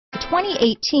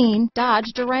2018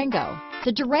 Dodge Durango.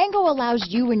 The Durango allows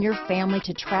you and your family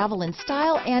to travel in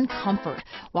style and comfort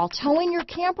while towing your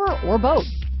camper or boat.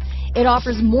 It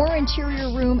offers more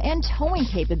interior room and towing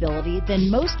capability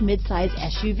than most midsize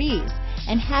SUVs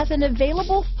and has an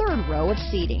available third row of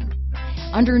seating.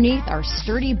 Underneath are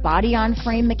sturdy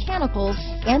body-on-frame mechanicals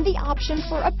and the option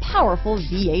for a powerful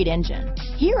V8 engine.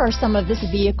 Here are some of this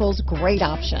vehicle's great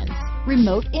options: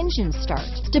 remote engine start,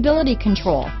 stability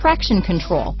control, traction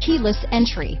control, keyless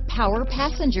entry, power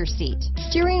passenger seat,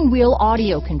 steering wheel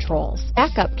audio controls,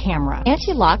 backup camera,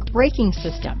 anti-lock braking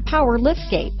system, power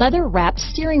liftgate, leather-wrapped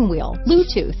steering wheel,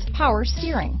 Bluetooth, power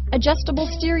steering, adjustable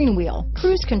steering wheel,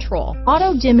 cruise control,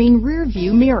 auto-dimming rear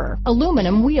view mirror,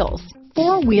 aluminum wheels,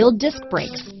 four-wheel disc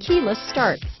brakes, keyless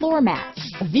start, floor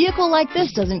mats. A vehicle like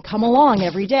this doesn't come along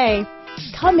every day.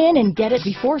 Come in and get it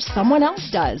before someone else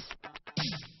does.